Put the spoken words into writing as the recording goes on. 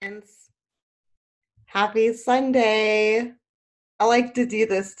Happy Sunday. I like to do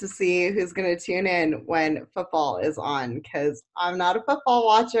this to see who's going to tune in when football is on because I'm not a football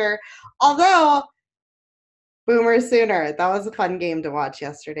watcher. Although, Boomer Sooner, that was a fun game to watch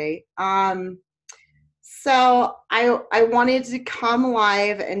yesterday. So I wanted to come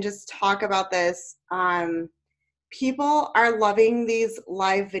live and just talk about this. People are loving these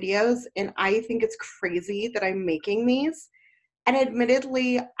live videos, and I think it's crazy that I'm making these. And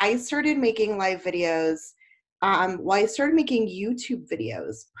admittedly, I started making live videos. I started making YouTube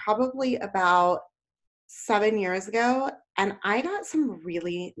videos probably about 7 years ago, and I got some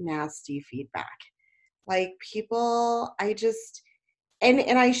really nasty feedback. Like people,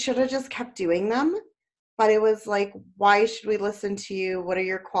 and I should have just kept doing them, but it was like, why should we listen to you? What are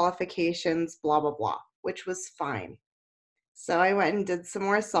your qualifications? Blah blah blah, which was fine. So I went and did some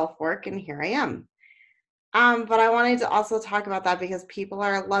more self work, and here I am. But I wanted to also talk about that because people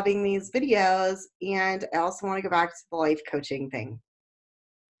are loving these videos, and I also want to go back to the life coaching thing.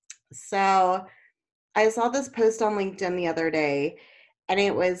 So I saw this post on LinkedIn the other day, and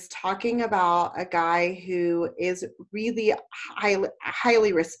it was talking about a guy who is really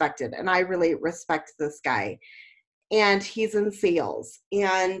highly respected, and I really respect this guy. And he's in sales,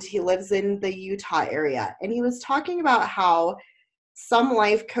 and he lives in the Utah area. And he was talking about how some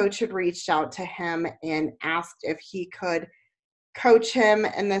life coach had reached out to him and asked if he could coach him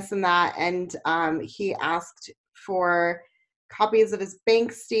and this and that. And he asked for copies of his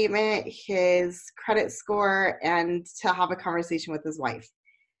bank statement, his credit score, and to have a conversation with his wife.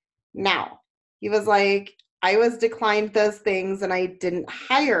 Now, he was like, I was declined those things and I didn't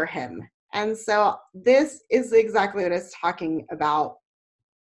hire him. And so this is exactly what I was talking about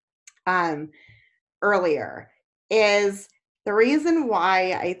um, earlier is the reason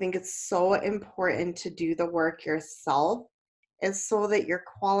why I think it's so important to do the work yourself is so that you're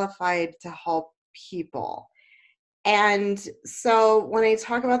qualified to help people. And so when I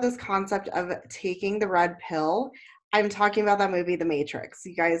talk about this concept of taking the red pill, I'm talking about that movie, The Matrix.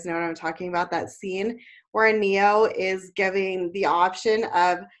 You guys know what I'm talking about, that scene where Neo is giving the option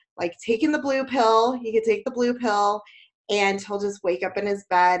of like taking the blue pill. He could take the blue pill and he'll just wake up in his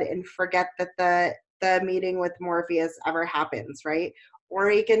bed and forget that the meeting with Morpheus ever happens, right? Or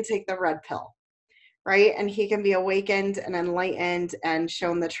he can take the red pill, right? And he can be awakened and enlightened and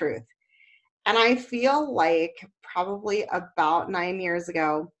shown the truth. And I feel like probably about 9 years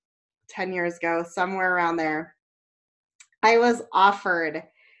ago, 10 years ago, somewhere around there, I was offered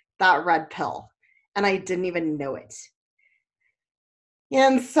that red pill and I didn't even know it.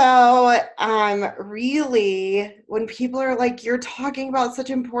 And so, really, when people are like, you're talking about such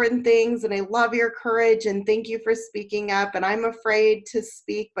important things, and I love your courage, and thank you for speaking up, and I'm afraid to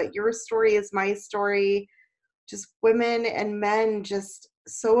speak, but your story is my story. Just women and men just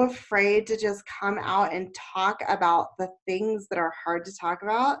so afraid to just come out and talk about the things that are hard to talk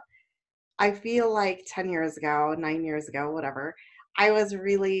about. I feel like 10 years ago, 9 years ago, whatever, I was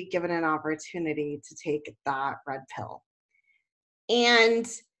really given an opportunity to take that red pill. And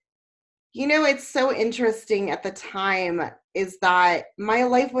it's so interesting at the time is that my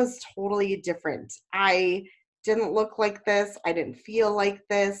life was totally different. I didn't look like this. I didn't feel like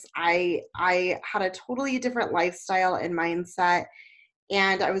this. I had a totally different lifestyle and mindset,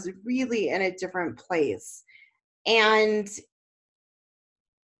 and I was really in a different place. And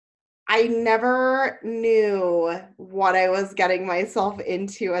I never knew what I was getting myself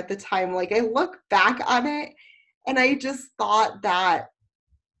into at the time. Like I look back on it and I just thought that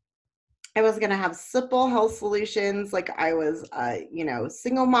I was going to have simple health solutions. Like I was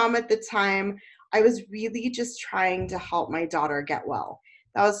single mom at the time. I was really just trying to help my daughter get well.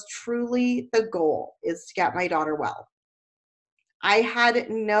 That was truly the goal, is to get my daughter well. I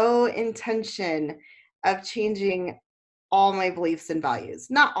had no intention of changing all my beliefs and values.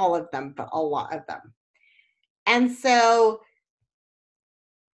 Not all of them, but a lot of them. And so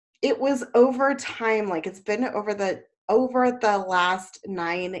it was over time, like it's been over the last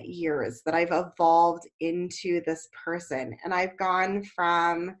 9 years that I've evolved into this person. And I've gone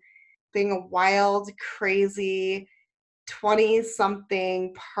from being a wild, crazy 20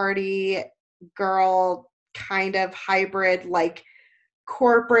 something party girl, kind of hybrid, like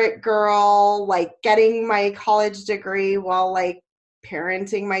corporate girl, like getting my college degree while like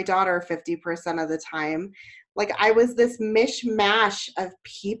parenting my daughter 50% of the time. Like I was this mishmash of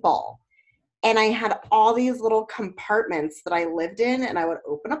people. And I had all these little compartments that I lived in, and I would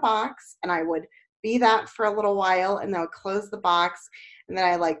open a box and I would be that for a little while, and then I would close the box, and then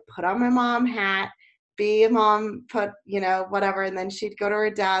I like put on my mom hat, be a mom, put, whatever, and then she'd go to her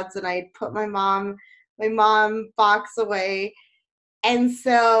dad's and I'd put my mom box away. And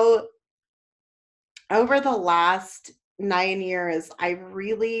so over the last 9 years, I've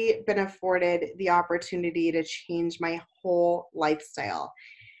really been afforded the opportunity to change my whole lifestyle.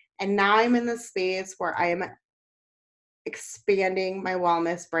 And now I'm in the space where I am expanding my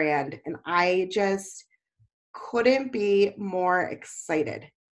wellness brand. And I just couldn't be more excited.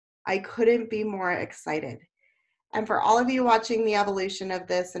 I couldn't be more excited. And for all of you watching the evolution of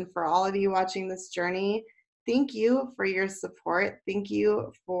this and for all of you watching this journey, thank you for your support. Thank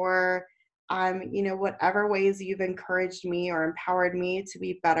you for whatever ways you've encouraged me or empowered me to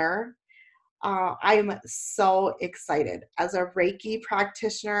be better. I'm so excited as a Reiki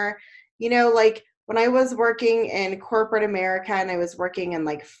practitioner. Like when I was working in corporate America and I was working in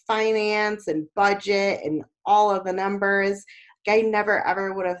like finance and budget and all of the numbers, I never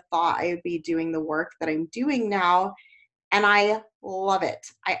ever would have thought I would be doing the work that I'm doing now. And I love it.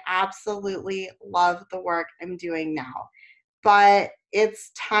 I absolutely love the work I'm doing now. But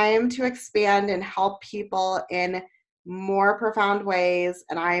it's time to expand and help people in more profound ways.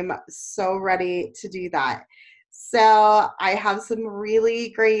 And I'm so ready to do that. So I have some really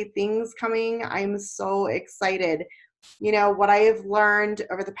great things coming. I'm so excited. What I have learned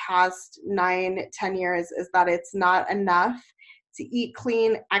over the past 9-10 years is that it's not enough to eat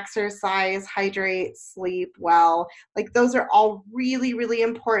clean, exercise, hydrate, sleep well. Like those are all really, really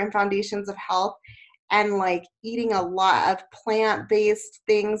important foundations of health. And like eating a lot of plant-based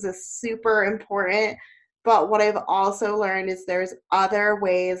things is super important. But what I've also learned is there's other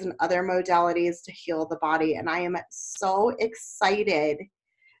ways and other modalities to heal the body. And I am so excited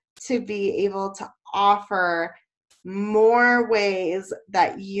to be able to offer more ways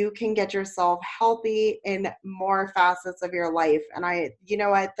that you can get yourself healthy in more facets of your life. And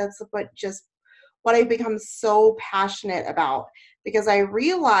that's what I've become so passionate about, because I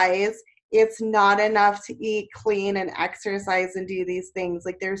realize it's not enough to eat clean and exercise and do these things.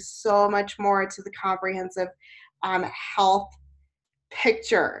 Like there's so much more to the comprehensive health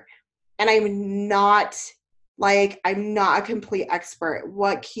picture. And I'm not a complete expert.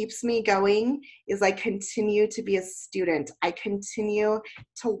 What keeps me going is I continue to be a student. I continue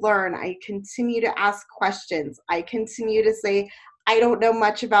to learn. I continue to ask questions. I continue to say, I don't know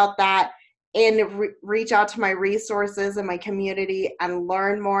much about that, and reach out to my resources and my community and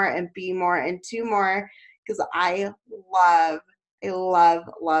learn more and be more and do more, because I love,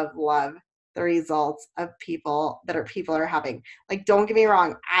 love the results of people are having. Like, don't get me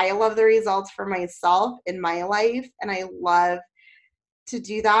wrong, I love the results for myself in my life, and I love to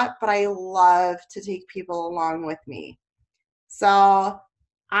do that, but I love to take people along with me. So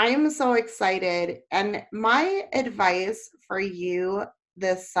I'm so excited. And my advice for you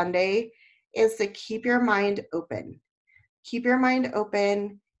this Sunday is to keep your mind open. Keep your mind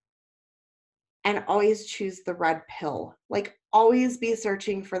open and always choose the red pill. Like, always be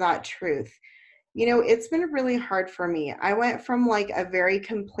searching for that truth. It's been really hard for me. I went from like a very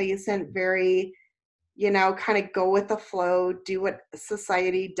complacent, very, kind of go with the flow, do what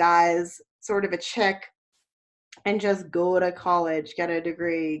society does, sort of a chick, and just go to college, get a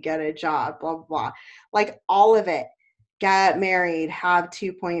degree, get a job, blah, blah, blah. Like all of it. Get married, have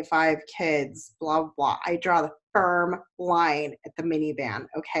 2.5 kids, blah, blah. I draw the firm line at the minivan,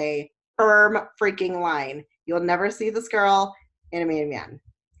 okay? Firm freaking line. You'll never see this girl in a minivan.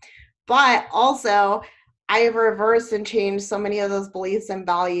 But also, I have reversed and changed so many of those beliefs and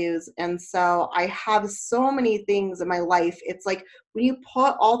values. And so I have so many things in my life. It's like when you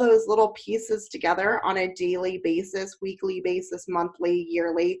put all those little pieces together on a daily basis, weekly basis, monthly,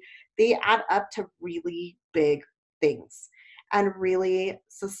 yearly, they add up to really big things and really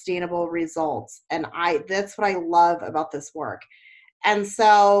sustainable results. And that's what I love about this work. And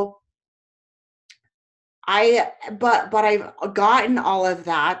so but I've gotten all of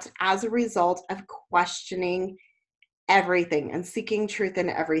that as a result of questioning everything and seeking truth in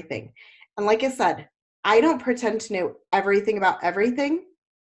everything. And like I said, I don't pretend to know everything about everything,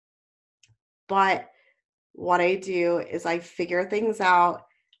 but what I do is I figure things out,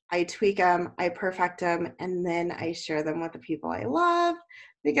 I tweak them, I perfect them, and then I share them with the people I love.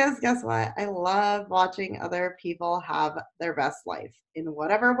 Because guess what? I love watching other people have their best life in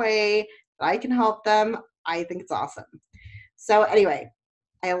whatever way that I can help them. I think it's awesome. So anyway,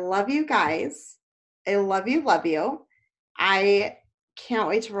 I love you guys. I love you, love you. I can't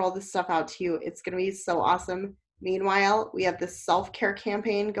wait to roll this stuff out to you. It's going to be so awesome. Meanwhile, we have this self-care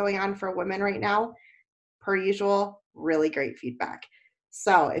campaign going on for women right now. Per usual, really great feedback.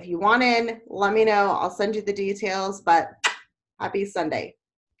 So if you want in, let me know. I'll send you the details, but happy Sunday.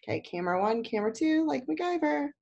 Okay, camera 1, camera 2, like MacGyver.